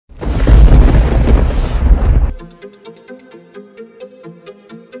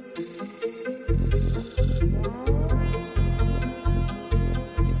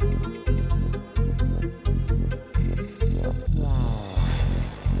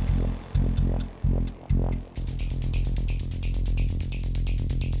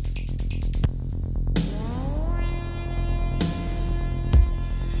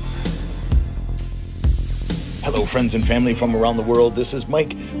Hello, friends and family from around the world. This is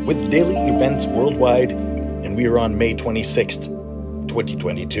Mike with Daily Events Worldwide, and we are on May 26th,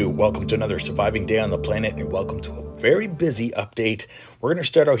 2022. Welcome to another surviving day on the planet, and welcome to a very busy update. We're going to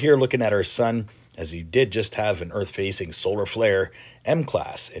start out here looking at our sun, as he did just have an Earth-facing solar flare,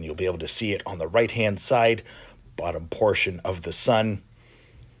 M-class, and you'll be able to see it on the right-hand side, bottom portion of the sun,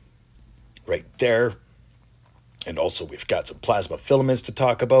 right there. And also we've got some plasma filaments to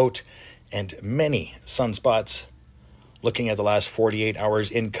talk about, and many sunspots. Looking at the last 48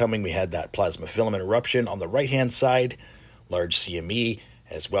 hours incoming, we had that plasma filament eruption on the right-hand side, large CME,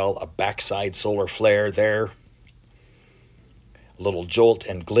 as well a backside solar flare there. A little jolt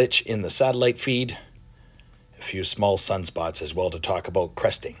and glitch in the satellite feed. A few small sunspots as well to talk about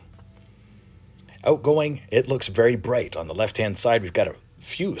cresting. Outgoing, it looks very bright. On the left-hand side, we've got a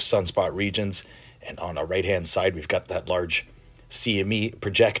few sunspot regions, and on our right-hand side, we've got that large CME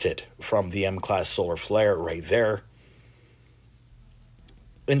projected from the M-class solar flare right there.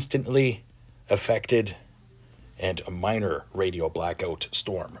 Instantly affected, and a minor radio blackout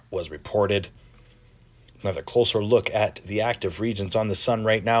storm was reported. Another closer look at the active regions on the sun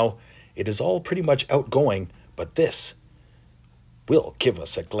right now. It is all pretty much outgoing, but this will give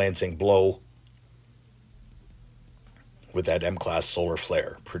us a glancing blow with that M-class solar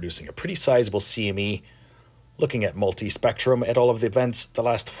flare, producing a pretty sizable CME. Looking at multi-spectrum at all of the events the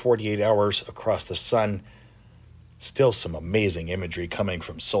last 48 hours across the sun. Still some amazing imagery coming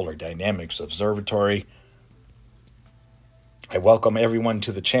from Solar Dynamics Observatory. I welcome everyone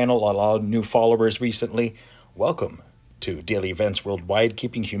to the channel, a lot of new followers recently. Welcome to Daily Events Worldwide,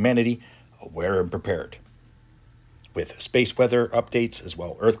 keeping humanity aware and prepared. With space weather updates as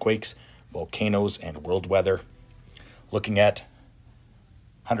well, earthquakes, volcanoes, and world weather. Looking at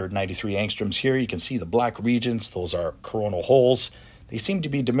 193 angstroms here, you can see the black regions. Those are coronal holes. They seem to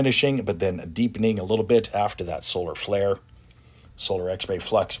be diminishing, but then deepening a little bit after that solar flare. Solar X-ray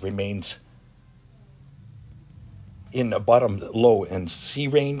flux remains in a bottom, low, and C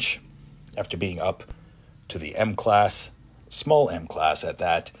range after being up to the M-class, small M-class at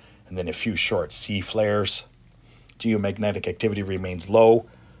that, and then a few short C flares. Geomagnetic activity remains low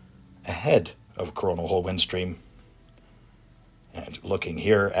ahead of coronal hole wind stream. And looking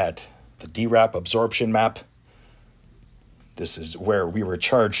here at the DRAP absorption map, this is where we were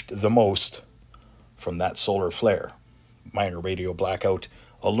charged the most from that solar flare. Minor radio blackout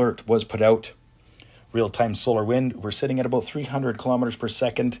alert was put out. Real-time solar wind, we're sitting at about 300 kilometers per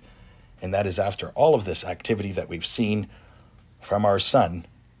second, and that is after all of this activity that we've seen from our sun.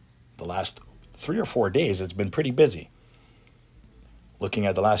 The last 3 or 4 days, it's been pretty busy. Looking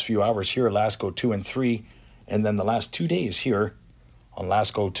at the last few hours here, LASCO 2 and 3, and then the last 2 days here on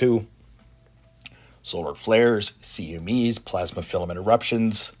LASCO 2, solar flares, CMEs, plasma filament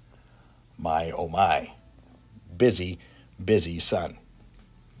eruptions. My, oh my, busy, busy sun.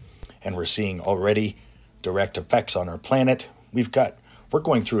 And we're seeing already direct effects on our planet. We're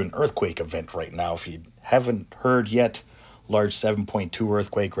going through an earthquake event right now. If you haven't heard yet, large 7.2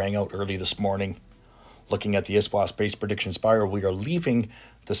 earthquake rang out early this morning. Looking at the ISWA Space Prediction Spiral, we are leaving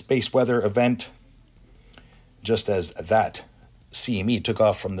the space weather event just as that CME took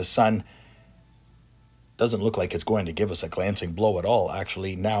off from the sun. Doesn't look like it's going to give us a glancing blow at all,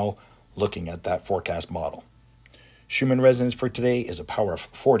 actually, now looking at that forecast model. Schumann resonance for today is a power of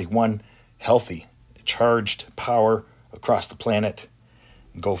 41, healthy, charged power across the planet.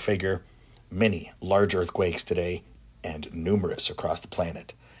 Go figure, many large earthquakes today and numerous across the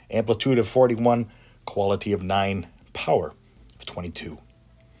planet. Amplitude of 41, quality of 9, power of 22.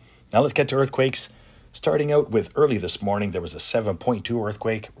 Now let's get to earthquakes. Starting out with early this morning, there was a 7.2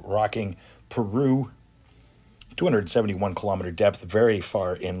 earthquake rocking Peru, 271 kilometer depth, very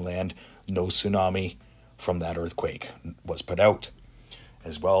far inland. No tsunami from that earthquake was put out.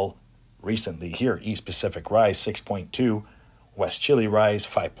 As well, recently here, East Pacific rise 6.2, West Chile rise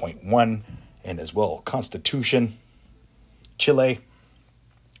 5.1, and as well, Constitution, Chile,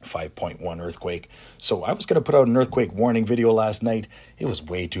 5.1 earthquake. So I was going to put out an earthquake warning video last night. It was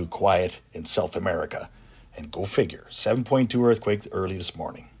way too quiet in South America. And go figure, 7.2 earthquake early this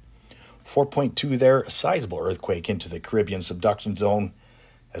morning. 4.2 there, a sizable earthquake into the Caribbean subduction zone.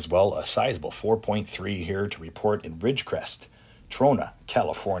 As well, a sizable 4.3 here to report in Ridgecrest, Trona,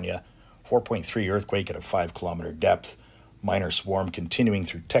 California. 4.3 earthquake at a 5-kilometer depth. Minor swarm continuing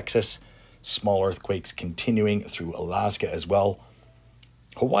through Texas. Small earthquakes continuing through Alaska as well.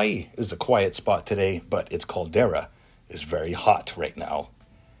 Hawaii is a quiet spot today, but its caldera is very hot right now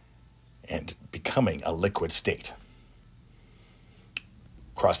and becoming a liquid state.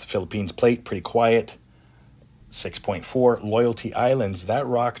 Across the Philippines plate, pretty quiet. 6.4 Loyalty Islands, that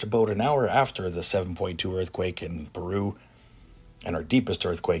rocked about an hour after the 7.2 earthquake in Peru. And our deepest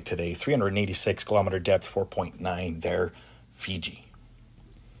earthquake today, 386 kilometer depth, 4.9 there, Fiji.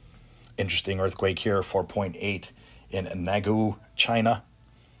 Interesting earthquake here, 4.8 in Nagu, China,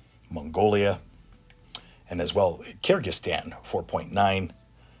 Mongolia, and as well Kyrgyzstan, 4.9.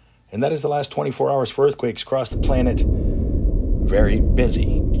 And that is the last 24 hours for earthquakes across the planet. Very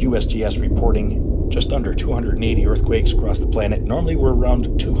busy. USGS reporting just under 280 earthquakes across the planet. Normally we're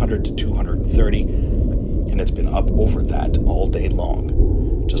around 200 to 230, and it's been up over that all day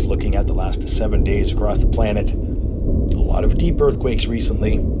long. Just looking at the last 7 days across the planet, a lot of deep earthquakes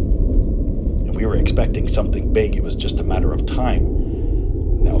recently, and we were expecting something big. It was just a matter of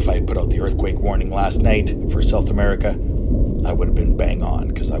time. Now, if I had put out the earthquake warning last night for South America, I would have been bang on,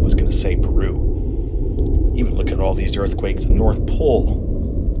 because I was going to say Peru. Even look at all these earthquakes in North Pole.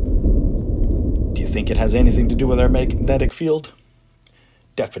 Do you think it has anything to do with our magnetic field?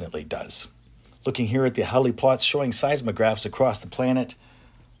 Definitely does. Looking here at the Halley plots showing seismographs across the planet,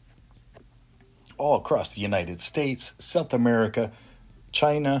 all across the United States, South America,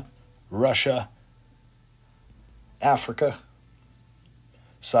 China, Russia, Africa.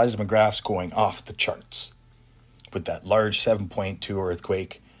 Seismographs going off the charts. With that large 7.2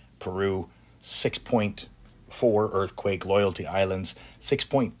 earthquake, Peru, 6.4 earthquake, Loyalty Islands,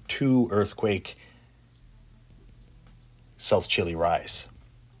 6.2 earthquake, South Chile Rise.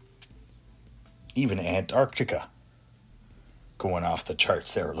 Even Antarctica going off the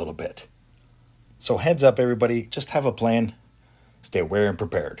charts there a little bit. So heads up, everybody, just have a plan. Stay aware and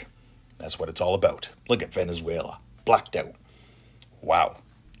prepared. That's what it's all about. Look at Venezuela, blacked out. Wow.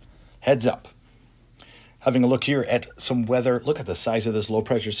 Heads up. Having a look here at some weather. Look at the size of this low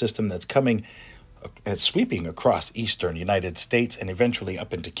pressure system that's coming, sweeping across eastern United States and eventually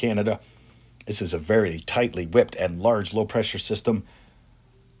up into Canada. This is a very tightly whipped and large low pressure system.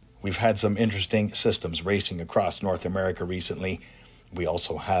 We've had some interesting systems racing across North America recently. We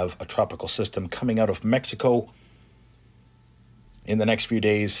also have a tropical system coming out of Mexico in the next few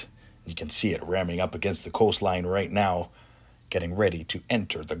days. You can see it ramming up against the coastline right now, getting ready to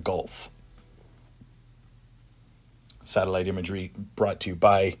enter the Gulf. Satellite imagery brought to you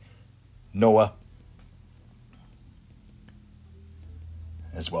by NOAA.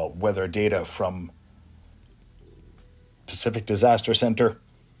 As well, weather data from Pacific Disaster Center,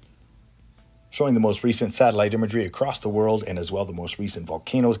 showing the most recent satellite imagery across the world, and as well the most recent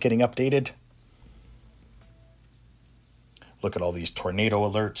volcanoes getting updated. Look at all these tornado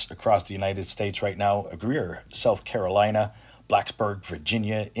alerts across the United States right now. Greer, South Carolina, Blacksburg,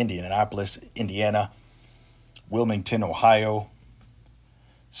 Virginia, Indianapolis, Indiana, Wilmington, Ohio,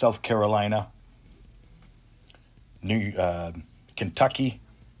 South Carolina, Kentucky,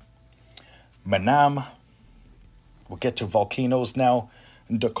 Manam. We'll get to volcanoes now.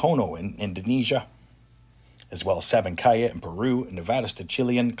 Dakono in Indonesia, as well as Sabancaya in Peru, Nevadas to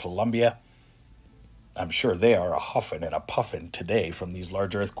Chilean, Colombia. I'm sure they are a huffing and a puffing today from these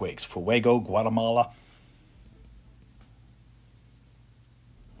large earthquakes. Fuego, Guatemala.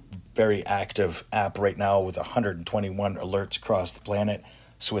 Very active app right now with 121 alerts across the planet.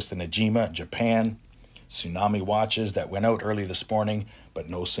 Swiss and Najima, Japan. Tsunami watches that went out early this morning, but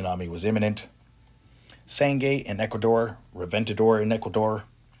no tsunami was imminent. Sangay in Ecuador, Reventador in Ecuador.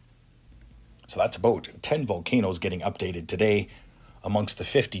 So that's about 10 volcanoes getting updated today amongst the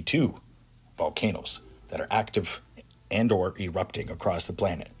 52 volcanoes that are active and or erupting across the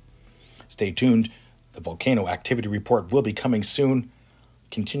planet. Stay tuned. The volcano activity report will be coming soon.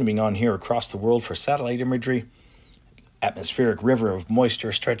 Continuing on here across the world for satellite imagery. Atmospheric river of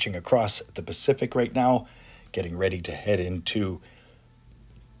moisture stretching across the Pacific right now, getting ready to head into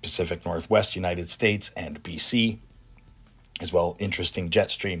Pacific Northwest United States and BC. As well, interesting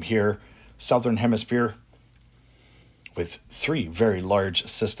jet stream here, Southern Hemisphere, with 3 very large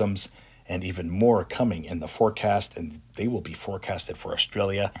systems and even more coming in the forecast, and they will be forecasted for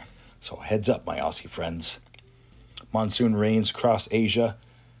Australia. So heads up, my Aussie friends. Monsoon rains across Asia.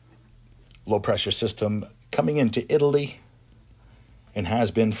 Low pressure system coming into Italy and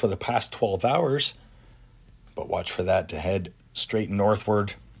has been for the past 12 hours. But watch for that to head straight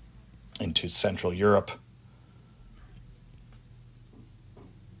northward into Central Europe.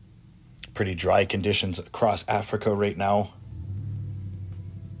 Pretty dry conditions across Africa right now.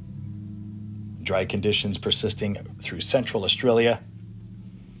 Dry conditions persisting through Central Australia.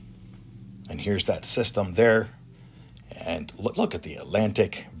 And here's that system there. And look at the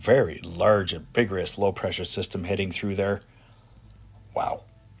Atlantic. Very large and vigorous low pressure system heading through there. Wow.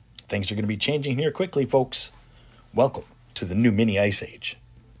 Things are going to be changing here quickly, folks. Welcome to the new mini ice age.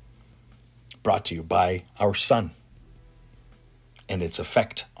 brought to you by our sun and its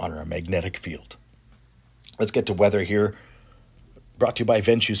effect on our magnetic field. Let's get to weather here. Brought to you by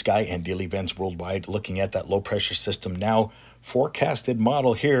Venture Sky and Daily Events Worldwide. Looking at that low pressure system now. Forecasted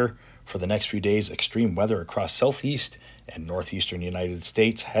model here for the next few days. Extreme weather across southeast and northeastern United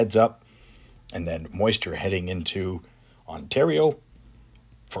States. Heads up. And then moisture heading into Ontario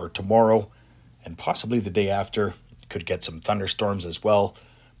for tomorrow and possibly the day after. Could get some thunderstorms as well.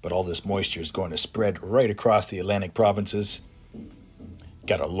 But all this moisture is going to spread right across the Atlantic provinces.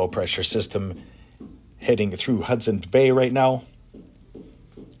 Got a low pressure system heading through Hudson's Bay right now.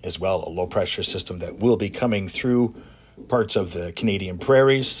 As well, a low pressure system that will be coming through parts of the Canadian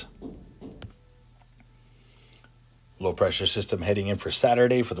prairies. Low pressure system heading in for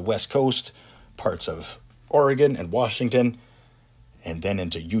Saturday for the West Coast, parts of Oregon and Washington, and then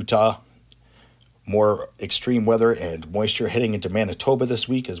into Utah. More extreme weather and moisture heading into Manitoba this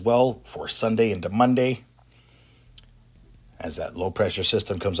week as well for Sunday into Monday. As that low pressure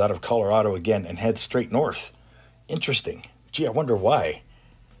system comes out of Colorado again and heads straight north. Interesting. Gee, I wonder why.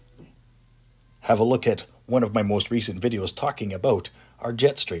 Have a look at one of my most recent videos talking about our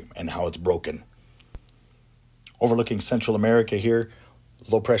jet stream and how it's broken. Overlooking Central America here,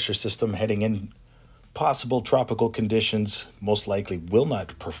 low pressure system heading in. Possible tropical conditions most likely will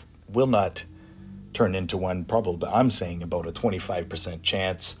not turn into one. Probably, I'm saying about a 25%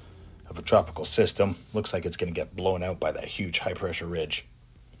 chance of a tropical system. Looks like it's going to get blown out by that huge high pressure ridge.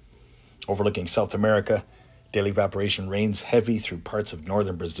 Overlooking South America, daily evaporation rains heavy through parts of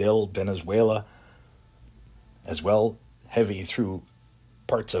northern Brazil, Venezuela, as well heavy through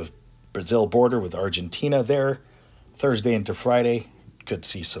parts of Brazil border with Argentina there. Thursday into Friday, could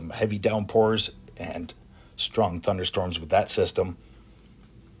see some heavy downpours and strong thunderstorms with that system.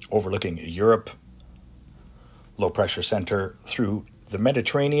 Overlooking Europe, low pressure center through the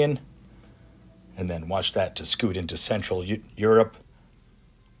Mediterranean, and then watch that to scoot into Central Europe.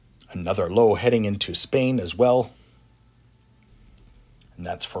 Another low heading into Spain as well. And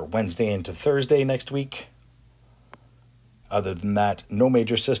that's for Wednesday into Thursday next week. Other than that, no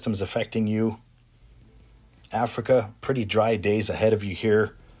major systems affecting you. Africa, pretty dry days ahead of you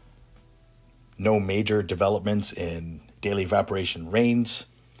here. No major developments in daily evaporation rains.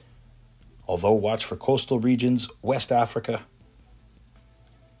 Although watch for coastal regions, West Africa,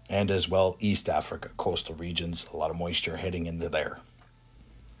 and as well East Africa, coastal regions, a lot of moisture heading into there.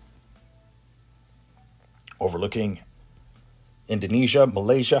 Overlooking Indonesia,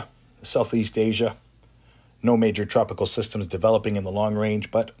 Malaysia, Southeast Asia. No major tropical systems developing in the long range,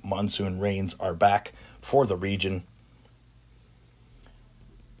 but monsoon rains are back for the region.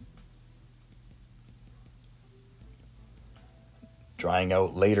 Drying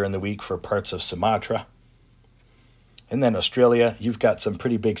out later in the week for parts of Sumatra. And then Australia, you've got some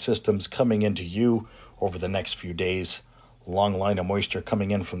pretty big systems coming into you over the next few days. Long line of moisture coming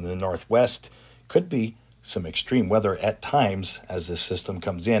in from the northwest. Could be some extreme weather at times as this system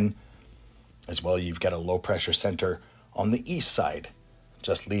comes in. As well, you've got a low pressure center on the east side,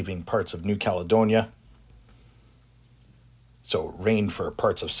 just leaving parts of New Caledonia. So rain for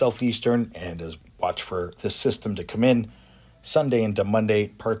parts of southeastern, and as watch for this system to come in Sunday into Monday,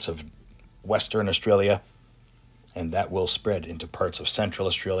 parts of Western Australia. And that will spread into parts of Central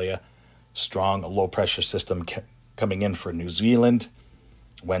Australia. Strong low pressure system coming in for New Zealand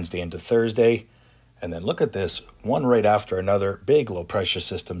Wednesday into Thursday. And then look at this, one right after another, big low pressure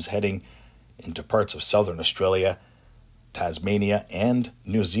systems heading into parts of Southern Australia, Tasmania, and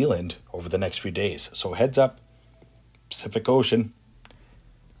New Zealand over the next few days. So heads up, Pacific Ocean,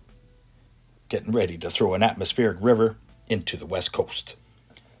 getting ready to throw an atmospheric river into the West Coast.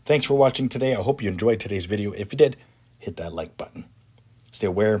 Thanks for watching today. I hope you enjoyed today's video. If you did, hit that like button. Stay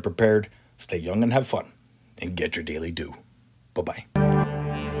aware and prepared, stay young and have fun, and get your daily dew. Bye-bye.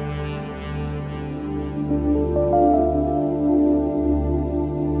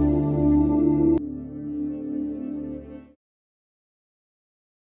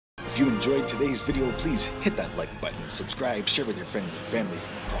 If you enjoyed today's video, please hit that like button, subscribe, share with your friends and family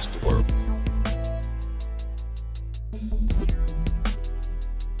from across the world.